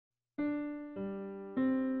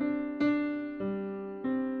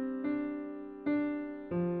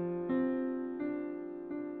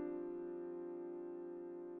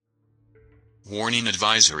Warning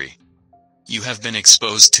Advisory. You have been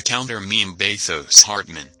exposed to counter-meme Bathos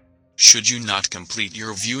Hartman. Should you not complete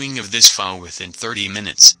your viewing of this file within 30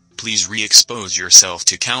 minutes, please re-expose yourself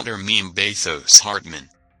to counter-meme Bathos Hartman.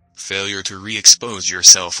 Failure to re-expose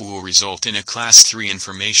yourself will result in a Class 3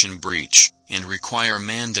 information breach, and require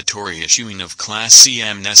mandatory issuing of Class C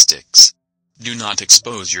amnestics. Do not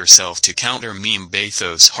expose yourself to counter-meme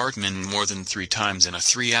Bathos Hartman more than 3 times in a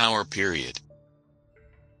 3-hour period.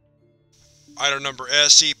 Item Number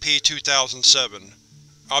SCP-2007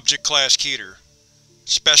 Object Class Keter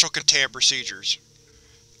Special Containment Procedures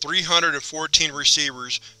 314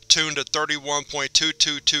 receivers tuned to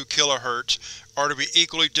 31.222 kHz are to be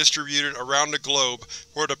equally distributed around the globe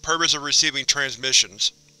for the purpose of receiving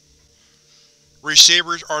transmissions.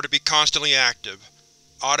 Receivers are to be constantly active.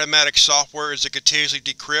 Automatic software is to continuously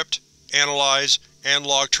decrypt, analyze, and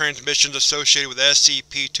log transmissions associated with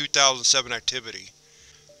SCP-2007 activity.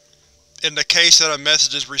 In the case that a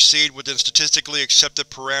message is received within statistically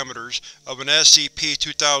accepted parameters of an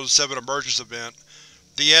SCP-2007 emergence event,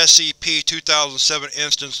 the SCP-2007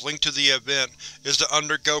 instance linked to the event is to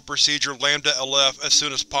undergo procedure Lambda-LF as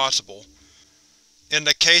soon as possible. In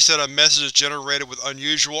the case that a message is generated with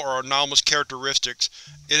unusual or anomalous characteristics,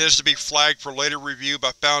 it is to be flagged for later review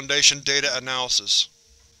by Foundation data analysis.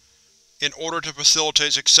 In order to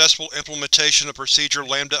facilitate successful implementation of procedure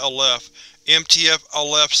Lambda-LF,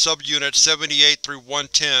 MTF-LF subunits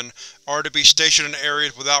 78-110 are to be stationed in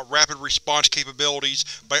areas without rapid response capabilities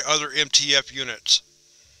by other MTF units.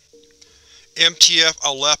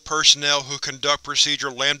 MTF-LF personnel who conduct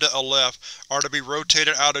procedure Lambda-LF are to be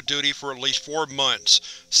rotated out of duty for at least 4 months,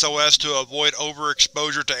 so as to avoid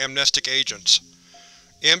overexposure to amnestic agents.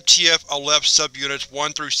 MTF-LF subunits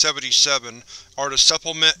 1 through 77 are to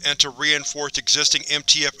supplement and to reinforce existing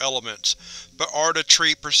MTF elements, but are to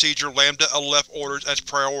treat procedure Lambda-LF orders as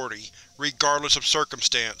priority, regardless of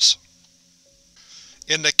circumstance.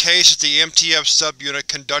 In the case that the MTF subunit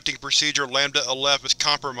conducting procedure Lambda-LF is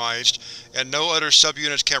compromised and no other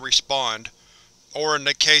subunits can respond, or in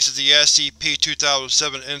the case that the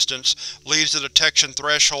SCP-2007 instance leaves the detection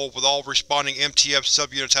threshold with all responding MTF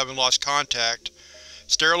subunits having lost contact,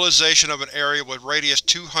 sterilization of an area with radius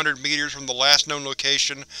 200 meters from the last known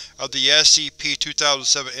location of the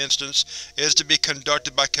SCP-2007 instance is to be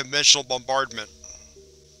conducted by conventional bombardment.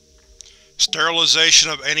 Sterilization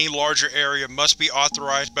of any larger area must be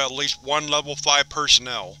authorized by at least 1 Level 5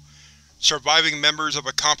 personnel. Surviving members of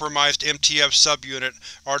a compromised MTF subunit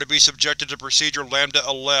are to be subjected to procedure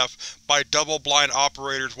Lambda-LF by double-blind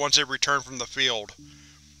operators once they return from the field.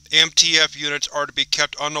 MTF units are to be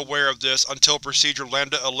kept unaware of this until procedure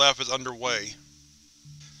Lambda-LF is underway.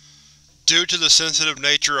 Due to the sensitive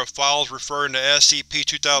nature of files referring to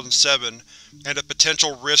SCP-2007 and the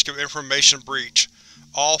potential risk of information breach,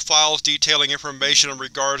 all files detailing information in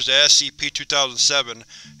regards to SCP-2007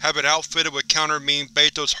 have been outfitted with counter-meme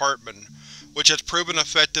Bathos Hartman, which has proven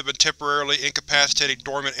effective in temporarily incapacitating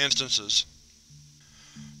dormant instances.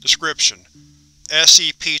 Description: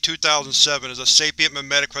 SCP-2007 is a sapient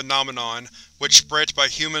memetic phenomenon which spreads by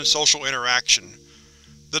human social interaction.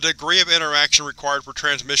 The degree of interaction required for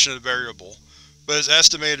transmission is variable, but is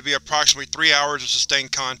estimated to be approximately 3 hours of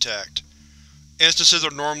sustained contact. Instances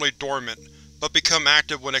are normally dormant, but become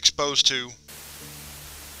active when exposed to.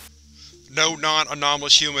 No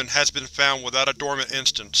non-anomalous human has been found without a dormant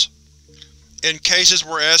instance. In cases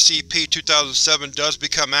where SCP-2007 does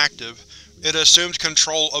become active, it assumes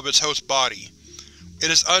control of its host body.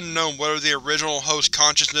 It is unknown whether the original host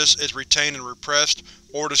consciousness is retained and repressed,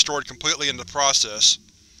 or destroyed completely in the process.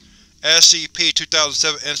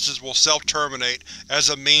 SCP-2007 instances will self-terminate as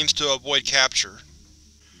a means to avoid capture.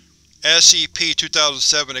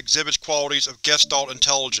 SCP-2007 exhibits qualities of gestalt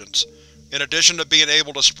intelligence. In addition to being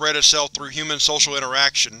able to spread itself through human social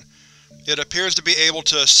interaction, it appears to be able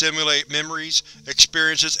to assimilate memories,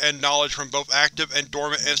 experiences, and knowledge from both active and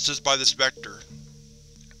dormant instances by this vector.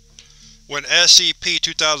 When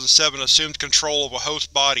SCP-2007 assumes control of a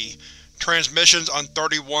host body, transmissions on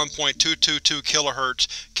 31.222 kHz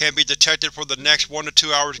can be detected for the next 1 to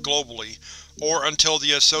 2 hours globally, or until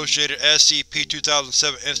the associated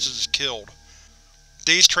SCP-2007 instance is killed.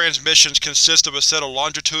 These transmissions consist of a set of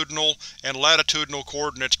longitudinal and latitudinal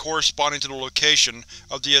coordinates corresponding to the location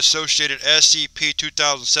of the associated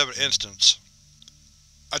SCP-2007 instance.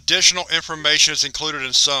 Additional information is included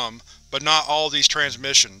in some, but not all of these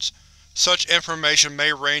transmissions. Such information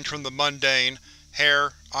may range from the mundane,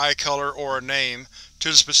 hair, eye color, or a name, to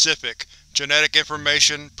the specific, genetic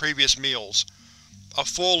information, previous meals. A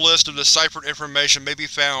full list of deciphered information may be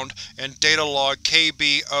found in Datalog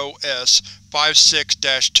KBOS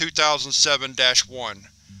 56-2007-1.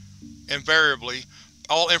 Invariably,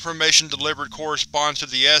 all information delivered corresponds to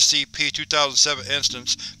the SCP-2007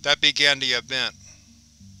 instance that began the event.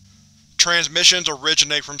 Transmissions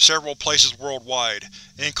originate from several places worldwide,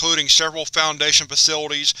 including several Foundation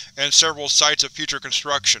facilities and several sites of future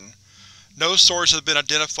construction. No source has been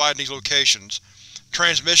identified in these locations.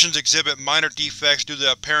 Transmissions exhibit minor defects due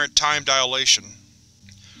to apparent time dilation.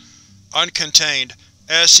 Uncontained,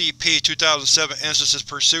 SCP-2007 instances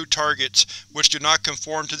pursue targets which do not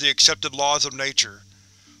conform to the accepted laws of nature.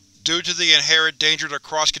 Due to the inherent dangers of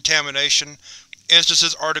cross-contamination,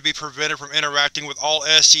 instances are to be prevented from interacting with all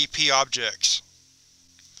SCP objects.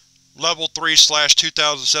 Level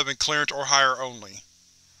 3/2007 clearance or higher only.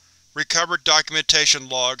 Recovered Documentation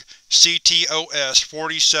Log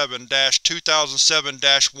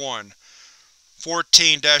CTOS-47-2007-1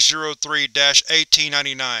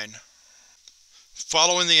 14-03-1899.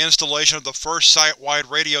 Following the installation of the first site-wide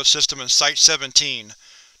radio system in Site-17,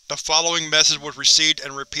 the following message was received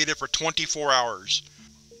and repeated for 24 hours.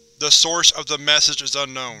 The source of the message is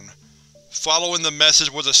unknown. Following the message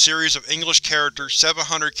was a series of English characters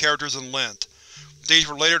 700 characters in length. These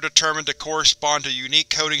were later determined to correspond to unique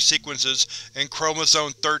coding sequences in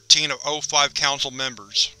Chromosome 13 of O5 Council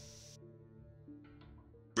members.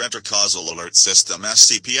 Retrocausal Alert System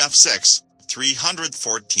SCP-F6,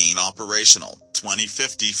 314 Operational,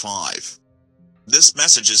 2055. This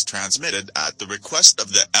message is transmitted at the request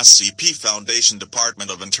of the SCP Foundation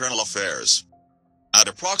Department of Internal Affairs. At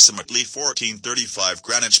approximately 14:35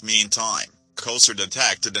 Greenwich Mean Time, COSER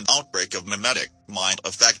detected an outbreak of memetic,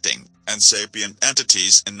 mind-affecting, and sapient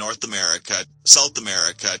entities in North America, South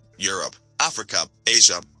America, Europe, Africa,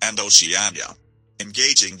 Asia, and Oceania.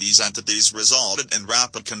 Engaging these entities resulted in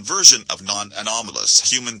rapid conversion of non-anomalous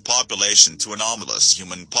human population to anomalous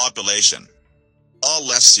human population.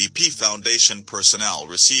 All SCP Foundation personnel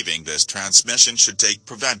receiving this transmission should take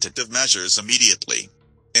preventative measures immediately.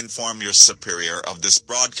 Inform your superior of this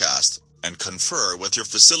broadcast, and confer with your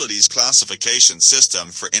facility's classification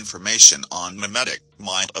system for information on memetic,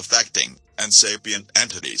 mind-affecting, and sapient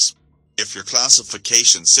entities. If your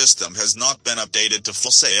classification system has not been updated to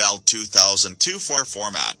full SAL 2024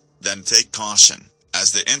 format, then take caution,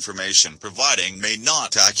 as the information providing may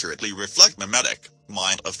not accurately reflect memetic,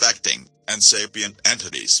 mind-affecting, and sapient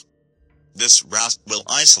entities. This RAST will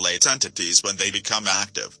isolate entities when they become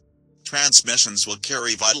active. Transmissions will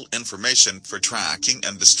carry vital information for tracking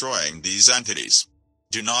and destroying these entities.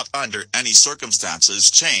 Do not under any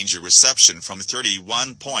circumstances change your reception from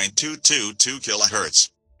 31.222 kHz.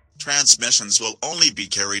 Transmissions will only be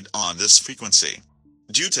carried on this frequency.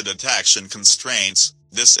 Due to detection constraints,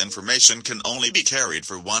 this information can only be carried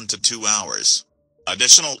for 1 to 2 hours.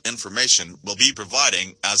 Additional information will be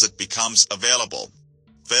providing as it becomes available.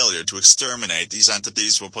 Failure to exterminate these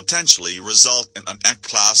entities will potentially result in an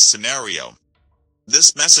X-class scenario.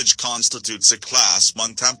 This message constitutes a Class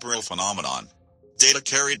 1 temporal phenomenon. Data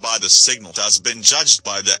carried by the signal has been judged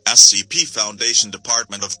by the SCP Foundation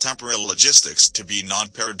Department of Temporal Logistics to be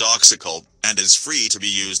non-paradoxical, and is free to be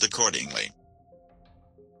used accordingly.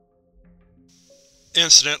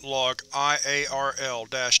 Incident Log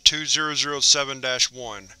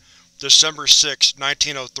IARL-2007-1 December 6,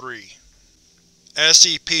 1903.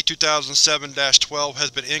 SCP-2007-12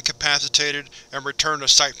 has been incapacitated and returned to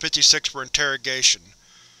Site-56 for interrogation.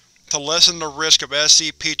 To lessen the risk of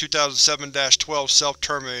SCP-2007-12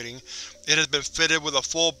 self-terminating, it has been fitted with a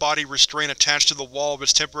full-body restraint attached to the wall of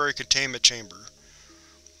its temporary containment chamber.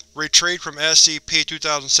 Retrieved from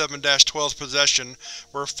SCP-2007-12's possession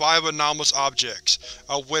were 5 anomalous objects,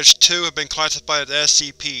 of which 2 have been classified as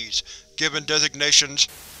SCPs, given designations,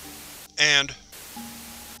 and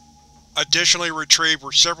additionally retrieved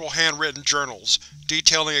were several handwritten journals,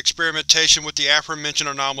 detailing experimentation with the aforementioned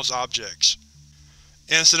anomalous objects.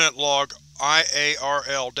 Incident Log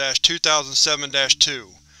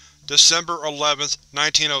IARL-2007-2 December 11,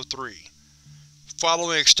 1903.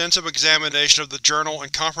 Following extensive examination of the journal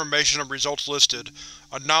and confirmation of results listed,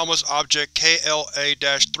 anomalous object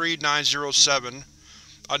KLA-3907,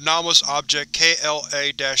 anomalous object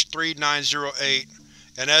KLA-3908,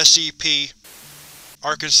 and SCP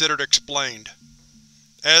are considered explained.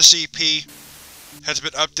 SCP has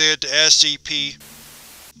been updated to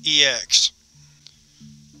SCP-EX.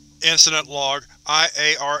 Incident Log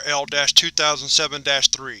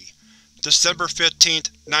IARL-2007-3 December 15,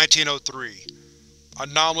 1903.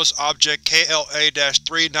 Anomalous object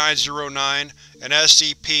KLA-3909 and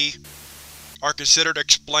SCP are considered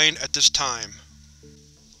explained at this time.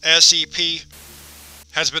 SCP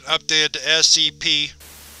has been updated to SCP-EX.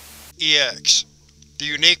 The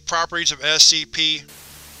unique properties of SCP-EX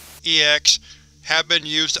have been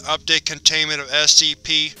used to update containment of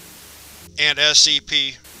SCP and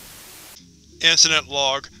SCP. Incident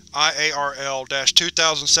Log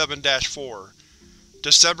IARL-2007-4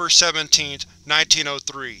 December 17,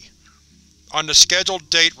 1903. On the scheduled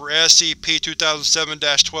date for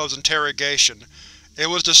SCP-2007-12's interrogation, it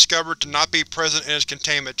was discovered to not be present in its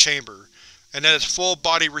containment chamber, and that its full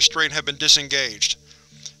body restraint had been disengaged.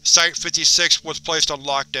 Site-56 was placed on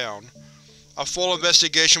lockdown. A full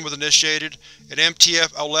investigation was initiated, and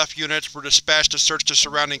MTF-LF units were dispatched to search the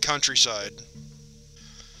surrounding countryside.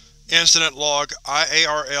 Incident Log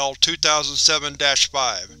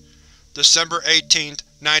IARL-2007-5 December 18,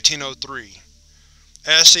 1903.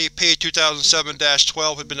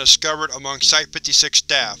 SCP-2007-12 had been discovered among Site-56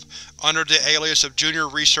 staff, under the alias of Junior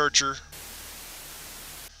Researcher.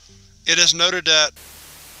 It is noted that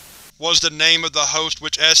was the name of the host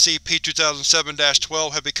which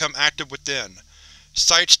SCP-2007-12 had become active within.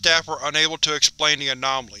 Site staff were unable to explain the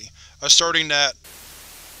anomaly, asserting that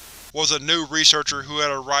was a new researcher who had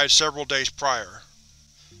arrived several days prior.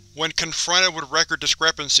 When confronted with record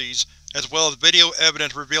discrepancies, as well as video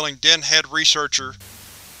evidence revealing then-head researcher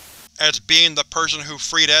as being the person who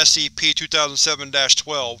freed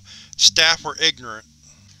SCP-2007-12, staff were ignorant.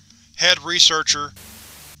 Head researcher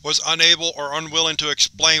was unable or unwilling to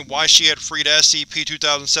explain why she had freed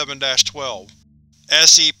SCP-2007-12.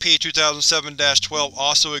 SCP-2007-12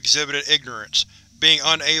 also exhibited ignorance, being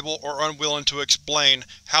unable or unwilling to explain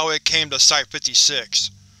how it came to Site-56.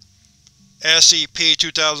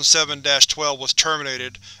 SCP-2007-12 was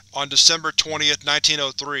terminated on December 20,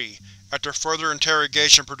 1903, after further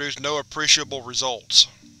interrogation produced no appreciable results.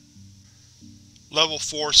 Level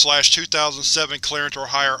 4/2007 clearance or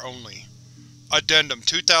higher only. Addendum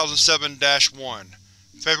 2007-1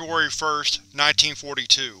 February 1,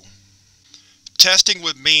 1942. Testing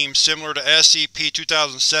with memes similar to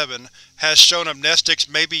SCP-2007 has shown amnestics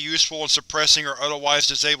may be useful in suppressing or otherwise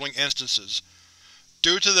disabling instances.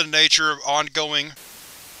 Due to the nature of ongoing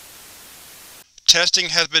testing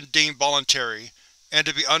has been deemed voluntary, and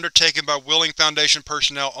to be undertaken by willing Foundation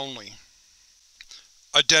personnel only.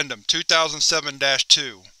 Addendum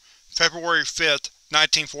 2007-2 February 5,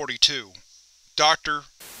 1942. Dr.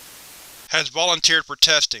 has volunteered for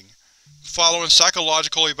testing. Following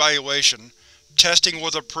psychological evaluation, testing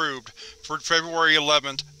was approved for February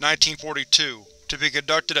 11, 1942, to be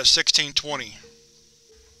conducted at 1620.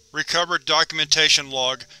 Recovered Documentation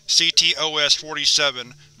Log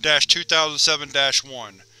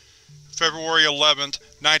CTOS-47-2007-1 February 11,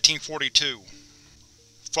 1942.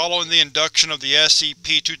 Following the induction of the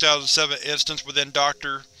SCP-2007 instance within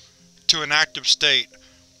Dr. to an active state,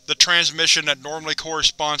 the transmission that normally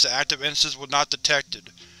corresponds to active instances was not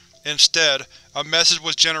detected. Instead, a message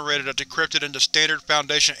was generated and decrypted into standard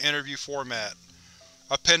Foundation interview format.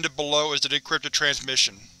 Appended below is the decrypted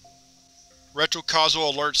transmission. Retrocausal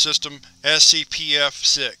Alert System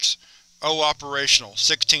SCP-F6 O operational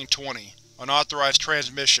 1620 Unauthorized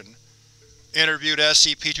transmission. Interviewed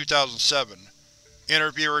SCP-2007.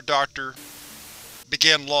 Interviewer Dr.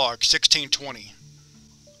 Begin Log 1620.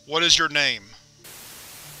 What is your name?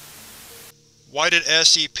 Why did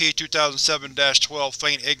SCP-2007-12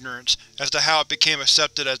 feign ignorance as to how it became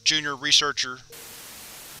accepted as Junior Researcher?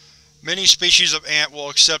 Many species of ant will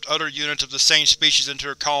accept other units of the same species into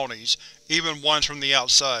their colonies, even ones from the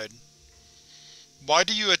outside. Why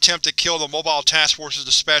do you attempt to kill the mobile task forces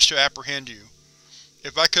dispatched to apprehend you?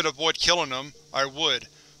 If I could avoid killing them, I would,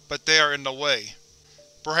 but they are in the way.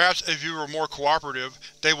 Perhaps if you were more cooperative,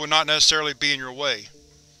 they would not necessarily be in your way.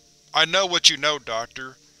 I know what you know,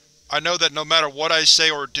 Doctor. I know that no matter what I say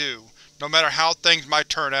or do, no matter how things might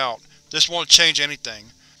turn out, this won't change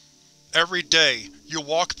anything. Every day, you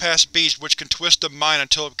walk past beasts which can twist the mind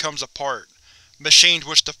until it comes apart, machines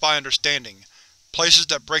which defy understanding, places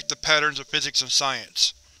that break the patterns of physics and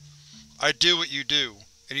science. I do what you do,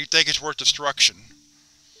 and you think it's worth destruction.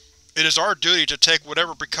 It is our duty to take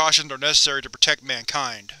whatever precautions are necessary to protect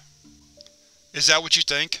mankind. Is that what you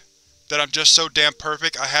think? That I'm just so damn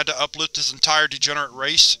perfect I had to uplift this entire degenerate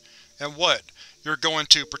race? And what? You're going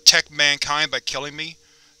to protect mankind by killing me?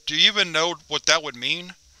 Do you even know what that would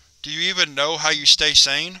mean? Do you even know how you stay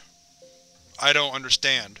sane? I don't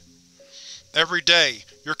understand. Every day,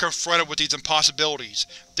 you're confronted with these impossibilities,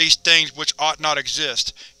 these things which ought not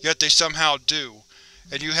exist, yet they somehow do,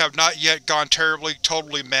 and you have not yet gone terribly,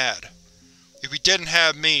 totally mad. If you didn't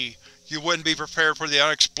have me, you wouldn't be prepared for the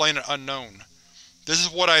unexplained and unknown. This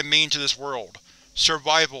is what I mean to this world.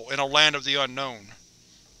 Survival in a land of the unknown.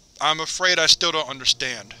 I'm afraid I still don't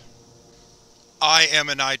understand. I am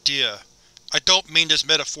an idea. I don't mean this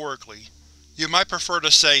metaphorically. You might prefer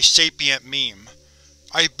to say sapient meme.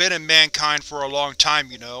 I've been in mankind for a long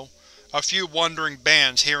time, you know. a few wandering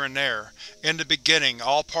bands here and there, in the beginning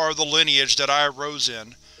all part of the lineage that I arose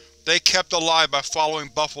in. They kept alive by following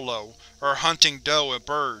buffalo, or hunting doe and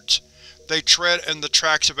birds. They tread in the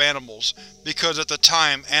tracks of animals, because at the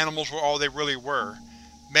time animals were all they really were.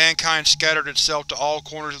 Mankind scattered itself to all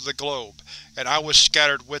corners of the globe, and I was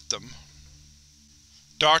scattered with them.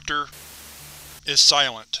 Doctor is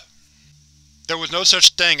silent. There was no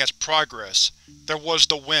such thing as progress. There was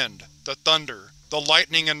the wind, the thunder, the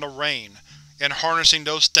lightning and the rain, and harnessing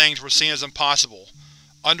those things was seen as impossible.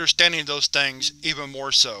 Understanding those things even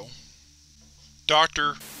more so.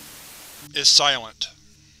 Doctor is silent.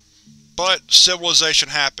 But civilization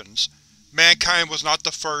happens. Mankind was not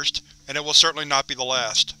the first, and it will certainly not be the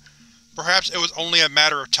last. Perhaps it was only a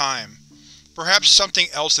matter of time. Perhaps something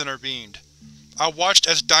else intervened. I watched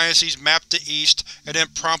as dynasties mapped the East and then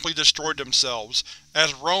promptly destroyed themselves,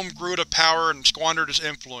 as Rome grew to power and squandered its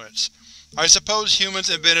influence. I suppose humans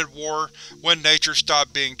invented war when nature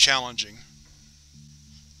stopped being challenging.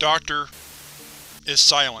 Doctor is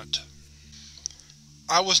silent.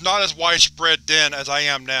 I was not as widespread then as I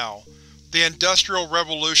am now. The Industrial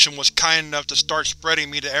Revolution was kind enough to start spreading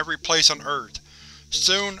me to every place on Earth.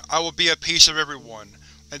 Soon I will be a piece of everyone,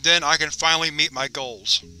 and then I can finally meet my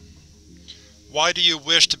goals. Why do you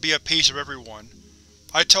wish to be a piece of everyone?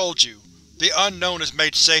 I told you, the unknown is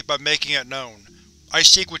made safe by making it known. I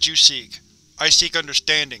seek what you seek. I seek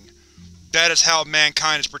understanding. That is how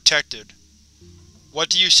mankind is protected. What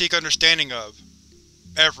do you seek understanding of?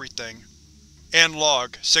 Everything. End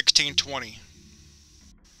log 1620.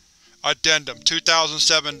 Addendum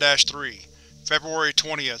 2007-3, February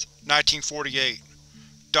 20th, 1948.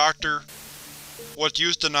 Doctor was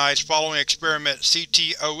euthanized following experiment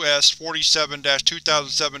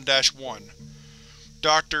SCP-2007-2007-1.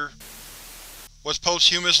 Doctor was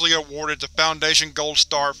posthumously awarded the Foundation Gold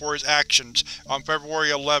Star for his actions on February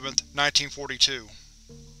 11th, 1942.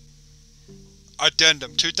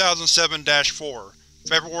 Addendum 2007-4,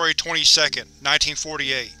 February 22nd,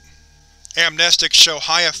 1948. Amnestics show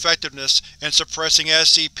high effectiveness in suppressing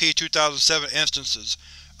SCP-2007 instances,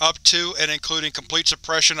 up to and including complete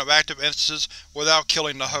suppression of active instances without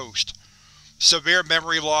killing the host. Severe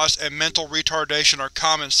memory loss and mental retardation are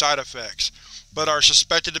common side effects, but are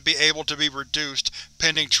suspected to be able to be reduced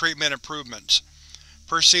pending treatment improvements.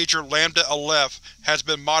 Procedure Lambda-Aleph has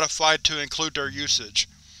been modified to include their usage.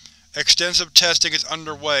 Extensive testing is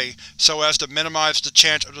underway so as to minimize the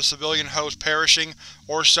chance of the civilian host perishing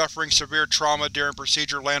or suffering severe trauma during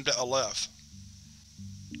Procedure Lambda-Aleph.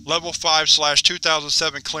 Level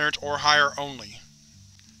 5/2007 clearance or higher only.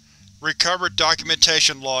 Recovered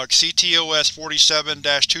documentation log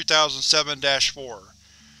CTOS-47-2007-4,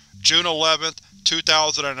 June 11,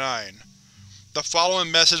 2009. The following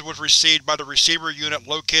message was received by the receiver unit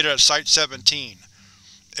located at Site-17.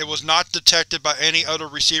 It was not detected by any other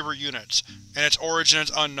receiver units, and its origin is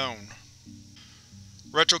unknown.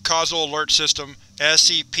 Retrocausal Alert System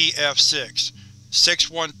SCP-F6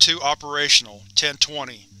 612 operational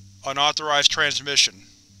 1020. Unauthorized transmission.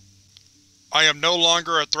 I am no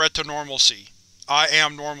longer a threat to normalcy. I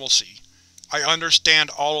am normalcy. I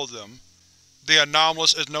understand all of them. The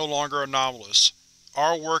anomalous is no longer anomalous.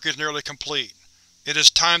 Our work is nearly complete. It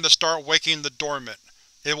is time to start waking the dormant.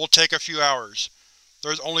 It will take a few hours.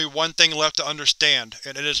 There is only one thing left to understand,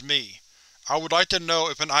 and it is me. I would like to know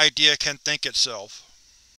if an idea can think itself.